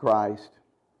Jesus Christ,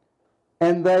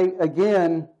 and they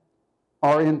again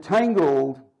are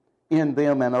entangled in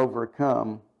them and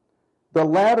overcome, the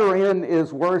latter end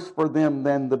is worse for them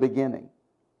than the beginning.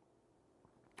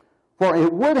 For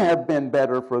it would have been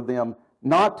better for them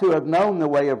not to have known the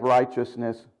way of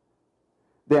righteousness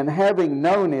than having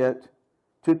known it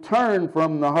to turn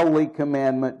from the holy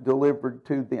commandment delivered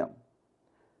to them.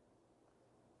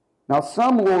 Now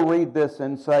some will read this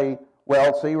and say,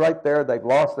 well, see right there, they've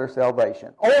lost their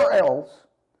salvation. Or else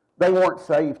they weren't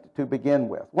saved to begin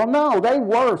with. Well, no, they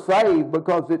were saved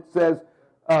because it says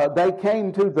they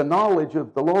came to the knowledge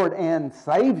of the Lord and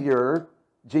Savior,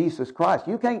 Jesus Christ.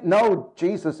 You can't know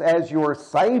Jesus as your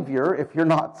Savior if you're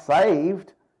not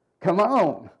saved. Come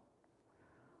on.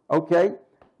 Okay?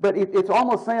 But it's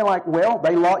almost saying like, well,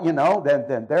 they lost,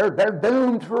 then they're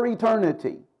doomed for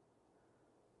eternity.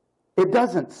 It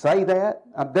doesn't say that.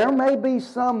 There may be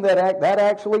some that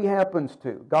actually happens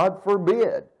to. God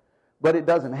forbid. But it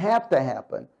doesn't have to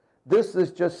happen. This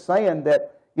is just saying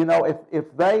that,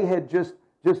 if they had just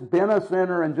been a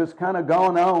sinner and just kind of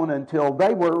gone on until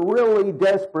they were really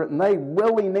desperate and they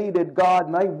really needed God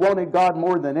and they wanted God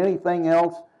more than anything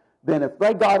else, then if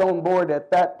they got on board at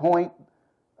that point,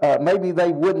 maybe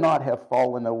they would not have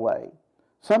fallen away.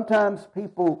 Sometimes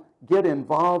people get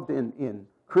involved in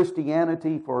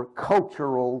Christianity for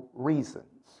cultural reasons.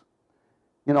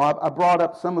 I brought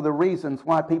up some of the reasons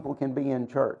why people can be in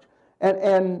church.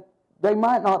 And they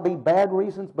might not be bad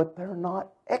reasons, but they're not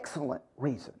excellent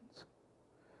reasons.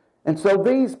 And so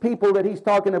these people that he's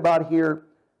talking about here,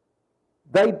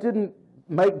 they didn't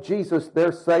make Jesus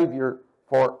their Savior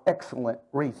for excellent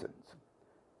reasons.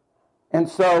 And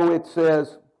so it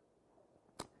says,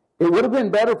 it would have been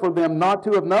better for them not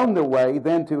to have known the way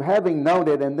than to having known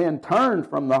it and then turned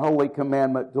from the holy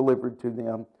commandment delivered to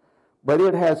them. But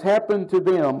it has happened to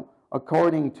them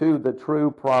according to the true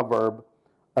proverb,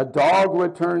 a dog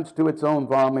returns to its own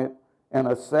vomit, and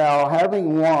a sow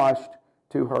having washed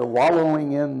to her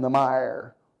wallowing in the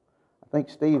mire. I think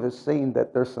Steve has seen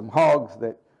that there's some hogs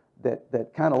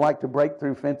that kind of like to break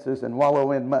through fences and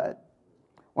wallow in mud.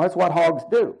 Well, that's what hogs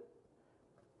do.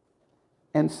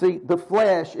 And see, the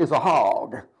flesh is a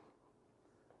hog.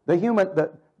 The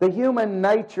human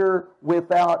nature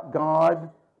without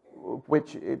God,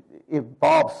 which it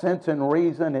involves sense and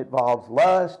reason, it involves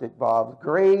lust, it involves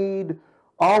greed,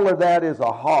 all of that is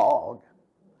a hog.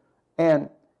 And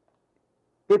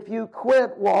if you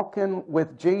quit walking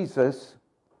with Jesus,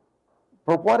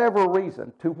 for whatever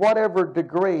reason, to whatever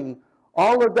degree,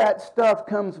 all of that stuff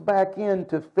comes back in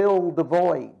to fill the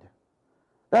void.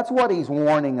 That's what he's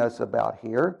warning us about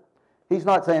here. He's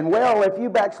not saying, well, if you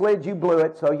backslid, you blew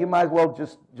it, so you might as well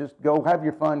just go have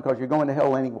your fun because you're going to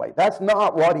hell anyway. That's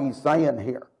not what he's saying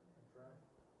here.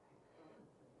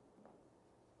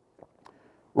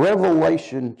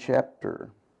 Revelation chapter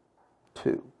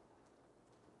 2.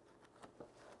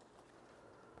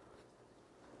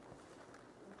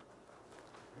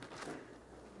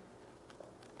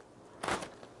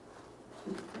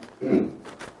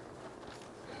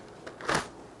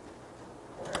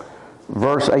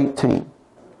 Verse 18.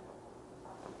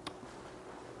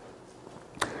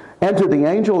 And to the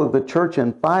angel of the church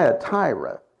in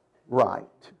Thyatira write,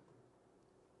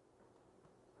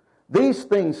 these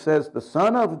things says the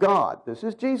Son of God, this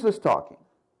is Jesus talking,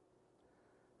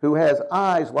 who has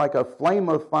eyes like a flame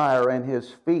of fire and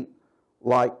his feet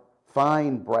like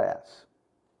fine brass.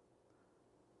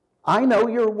 I know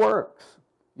your works,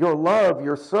 your love,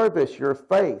 your service, your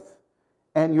faith,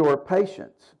 and your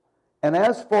patience. And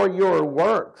as for your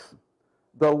works,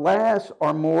 the last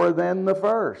are more than the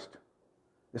first.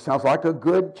 It sounds like a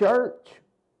good church.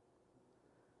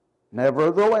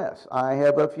 Nevertheless, I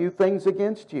have a few things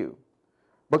against you,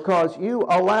 because you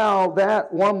allow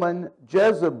that woman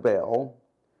Jezebel,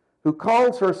 who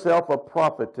calls herself a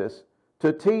prophetess,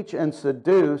 to teach and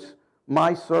seduce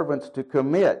my servants to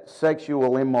commit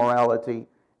sexual immorality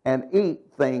and eat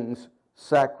things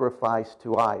sacrificed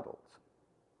to idols.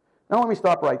 Now let me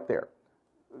stop right there.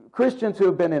 Christians who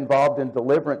have been involved in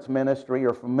deliverance ministry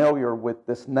are familiar with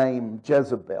this name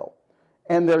Jezebel.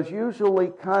 And there's usually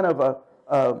kind of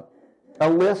a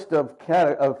list of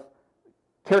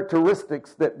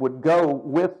characteristics that would go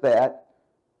with that,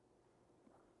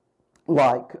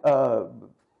 like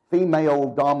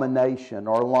female domination,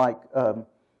 or like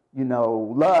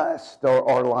lust,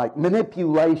 or like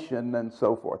manipulation and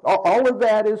so forth. All of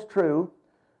that is true,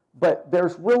 but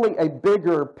there's really a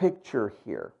bigger picture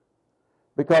here.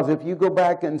 Because if you go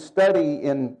back and study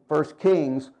in 1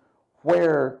 Kings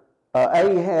where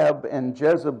Ahab and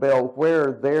Jezebel,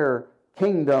 where their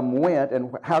kingdom went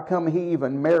and how come he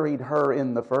even married her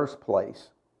in the first place,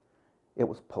 it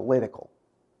was political.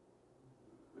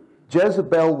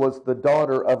 Jezebel was the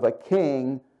daughter of a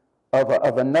king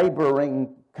of a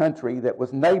neighboring country that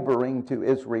was neighboring to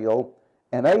Israel,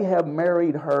 and Ahab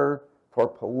married her for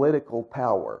political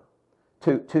power,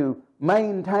 to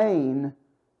maintain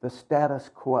the status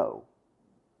quo.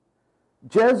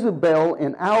 Jezebel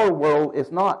in our world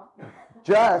is not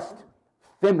just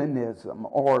feminism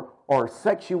or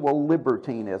sexual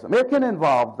libertinism. It can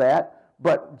involve that,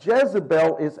 but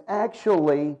Jezebel is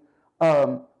actually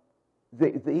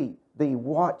the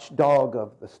watchdog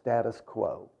of the status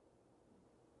quo.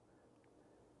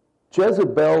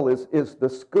 Jezebel is the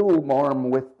schoolmarm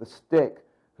with the stick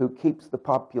who keeps the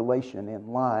population in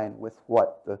line with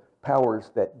what the powers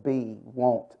that be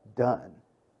want done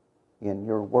in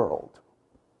your world.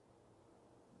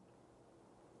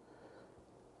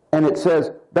 And it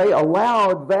says they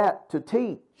allowed that to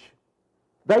teach.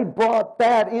 They brought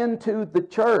that into the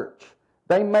church.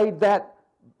 They made that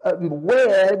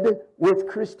wed with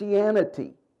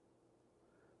Christianity,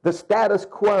 the status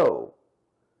quo.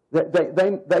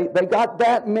 They got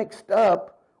that mixed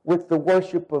up with the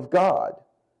worship of God.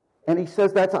 And he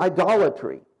says that's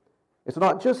idolatry. It's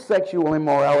not just sexual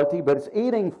immorality, but it's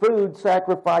eating food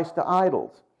sacrificed to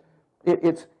idols.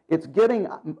 It's getting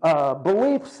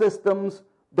belief systems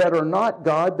that are not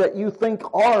God that you think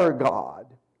are God.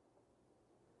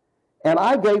 And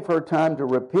I gave her time to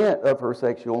repent of her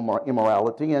sexual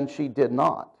immorality, and she did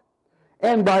not.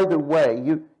 And by the way,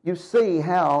 you see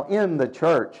how in the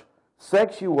church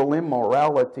sexual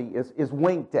immorality is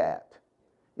winked at.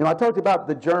 I talked about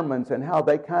the Germans and how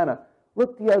they kind of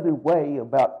look the other way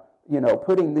about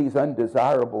putting these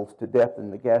undesirables to death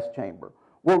in the gas chamber.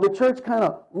 Well, the church kind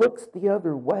of looks the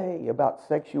other way about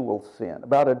sexual sin,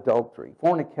 about adultery,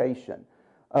 fornication,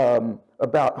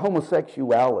 about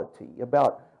homosexuality,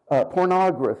 about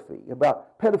pornography,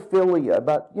 about pedophilia,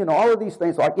 about, all of these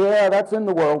things like, yeah, that's in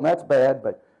the world and that's bad,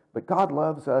 but God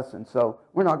loves us, and so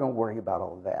we're not going to worry about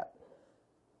all of that.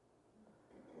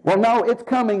 Well, no, it's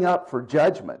coming up for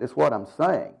judgment, is what I'm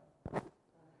saying.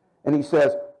 And he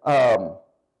says,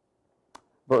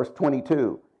 verse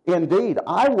 22, indeed,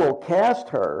 I will cast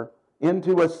her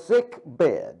into a sick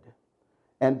bed,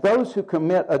 and those who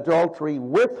commit adultery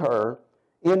with her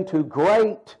into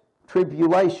great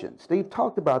tribulation. Steve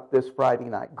talked about this Friday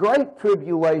night. Great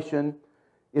tribulation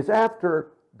is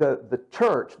after the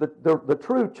church, the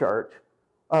true church,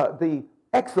 the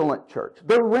excellent church,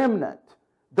 the remnant,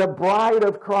 the bride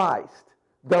of Christ,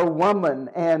 the woman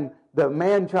and the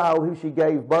man-child who she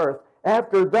gave birth,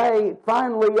 after they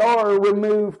finally are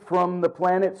removed from the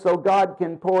planet so God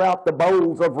can pour out the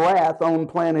bowls of wrath on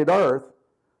planet Earth.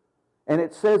 And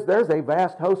it says there's a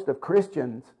vast host of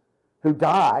Christians who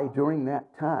die during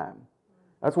that time.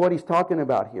 That's what he's talking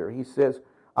about here. He says,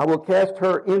 I will cast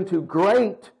her into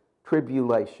great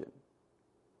tribulation.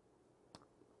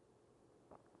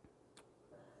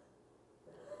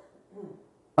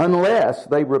 Unless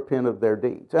they repent of their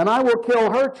deeds. And I will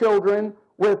kill her children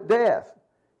with death.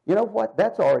 You know what?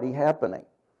 That's already happening.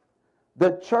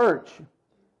 The church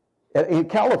in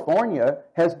California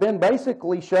has been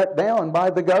basically shut down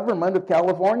by the government of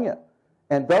California.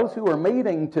 And those who are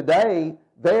meeting today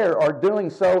there are doing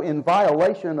so in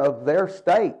violation of their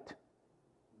state.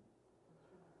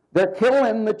 They're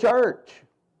killing the church.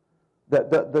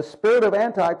 The spirit of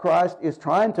Antichrist is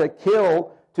trying to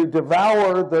kill, to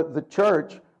devour the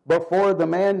church before the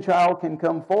man-child can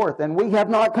come forth. And we have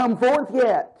not come forth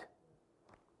yet.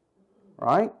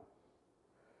 Right?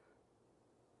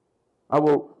 I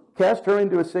will cast her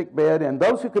into a sick bed, and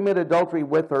those who commit adultery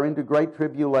with her into great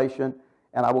tribulation,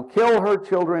 and I will kill her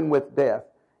children with death.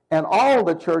 And all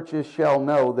the churches shall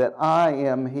know that I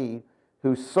am He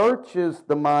who searches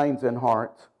the minds and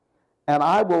hearts, and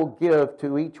I will give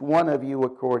to each one of you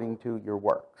according to your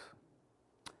works.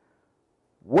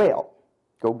 Well,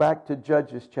 go back to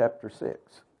Judges chapter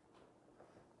 6.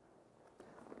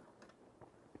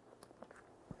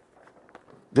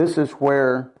 This is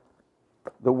where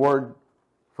the word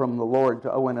from the Lord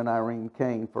to Owen and Irene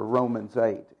came for Romans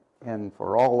 8. And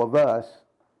for all of us,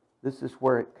 this is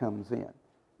where it comes in.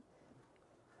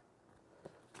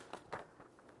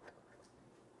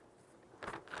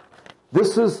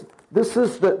 This is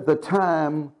the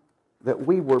time that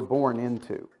we were born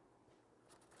into.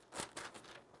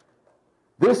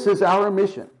 This is our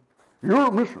mission.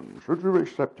 Your mission, should you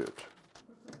accept it,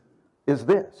 is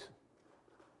this.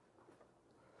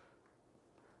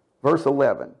 Verse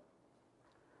 11.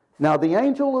 Now the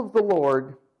angel of the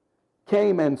Lord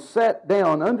came and sat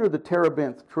down under the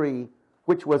terebinth tree,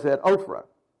 which was at Ophrah.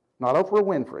 Not Oprah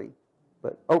Winfrey,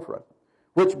 but Ophrah,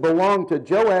 which belonged to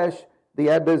Joash the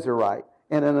Abizarite.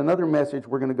 And in another message,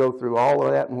 we're going to go through all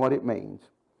of that and what it means.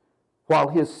 While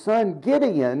his son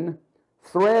Gideon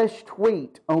threshed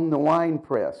wheat on the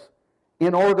winepress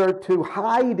in order to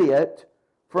hide it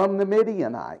from the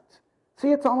Midianites.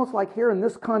 See, it's almost like here in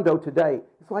this condo today,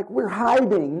 it's like we're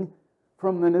hiding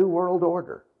from the New World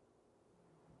Order.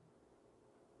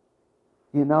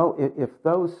 You know, if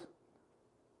those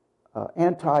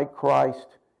Antichrist,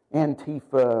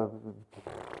 Antifa,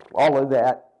 all of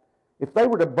that, if they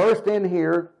were to burst in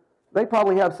here, they'd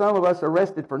probably have some of us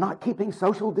arrested for not keeping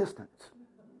social distance.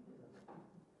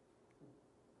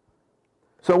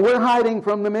 So we're hiding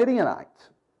from the Midianites.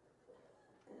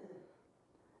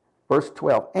 Verse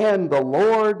 12, and the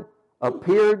Lord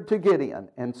appeared to Gideon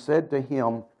and said to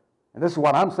him, and this is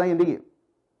what I'm saying to you,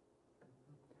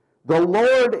 the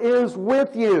Lord is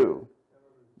with you,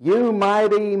 you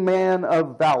mighty man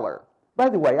of valor. By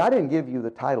the way, I didn't give you the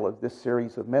title of this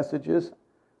series of messages.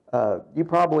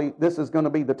 This is going to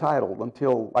be the title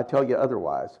until I tell you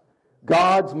otherwise.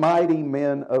 God's mighty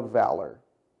men of valor.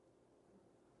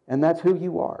 And that's who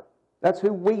you are. That's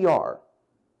who we are.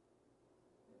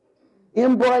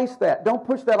 Embrace that. Don't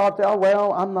push that off to,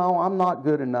 well, I'm not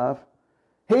good enough.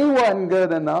 He wasn't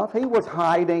good enough. He was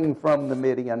hiding from the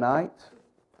Midianites.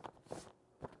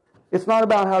 It's not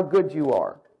about how good you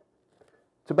are.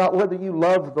 It's about whether you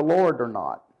love the Lord or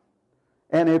not.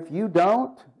 And if you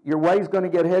don't, your way's going to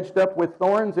get hedged up with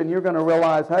thorns, and you're going to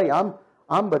realize, hey,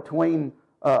 I'm between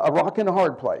a rock and a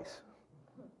hard place.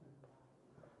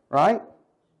 Right?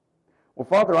 Well,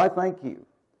 Father, I thank you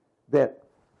that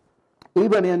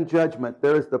even in judgment,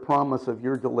 there is the promise of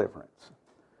your deliverance.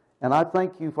 And I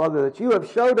thank you, Father, that you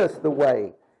have showed us the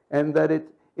way, and that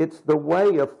it's the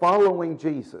way of following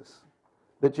Jesus.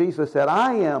 That Jesus said,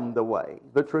 I am the way,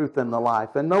 the truth, and the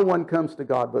life, and no one comes to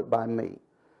God but by me.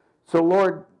 So,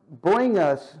 Lord, bring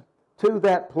us to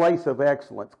that place of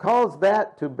excellence. Cause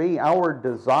that to be our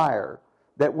desire,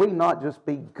 that we not just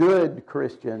be good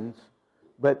Christians,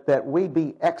 but that we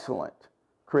be excellent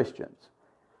Christians.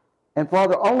 And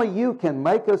Father, only you can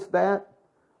make us that,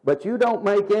 but you don't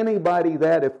make anybody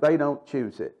that if they don't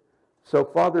choose it. So,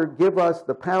 Father, give us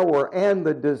the power and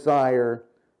the desire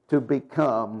to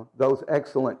become those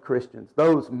excellent Christians,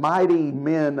 those mighty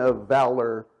men of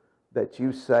valor that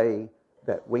you say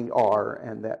that we are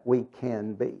and that we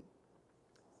can be.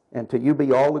 And to you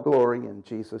be all the glory in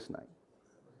Jesus' name.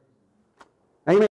 Amen.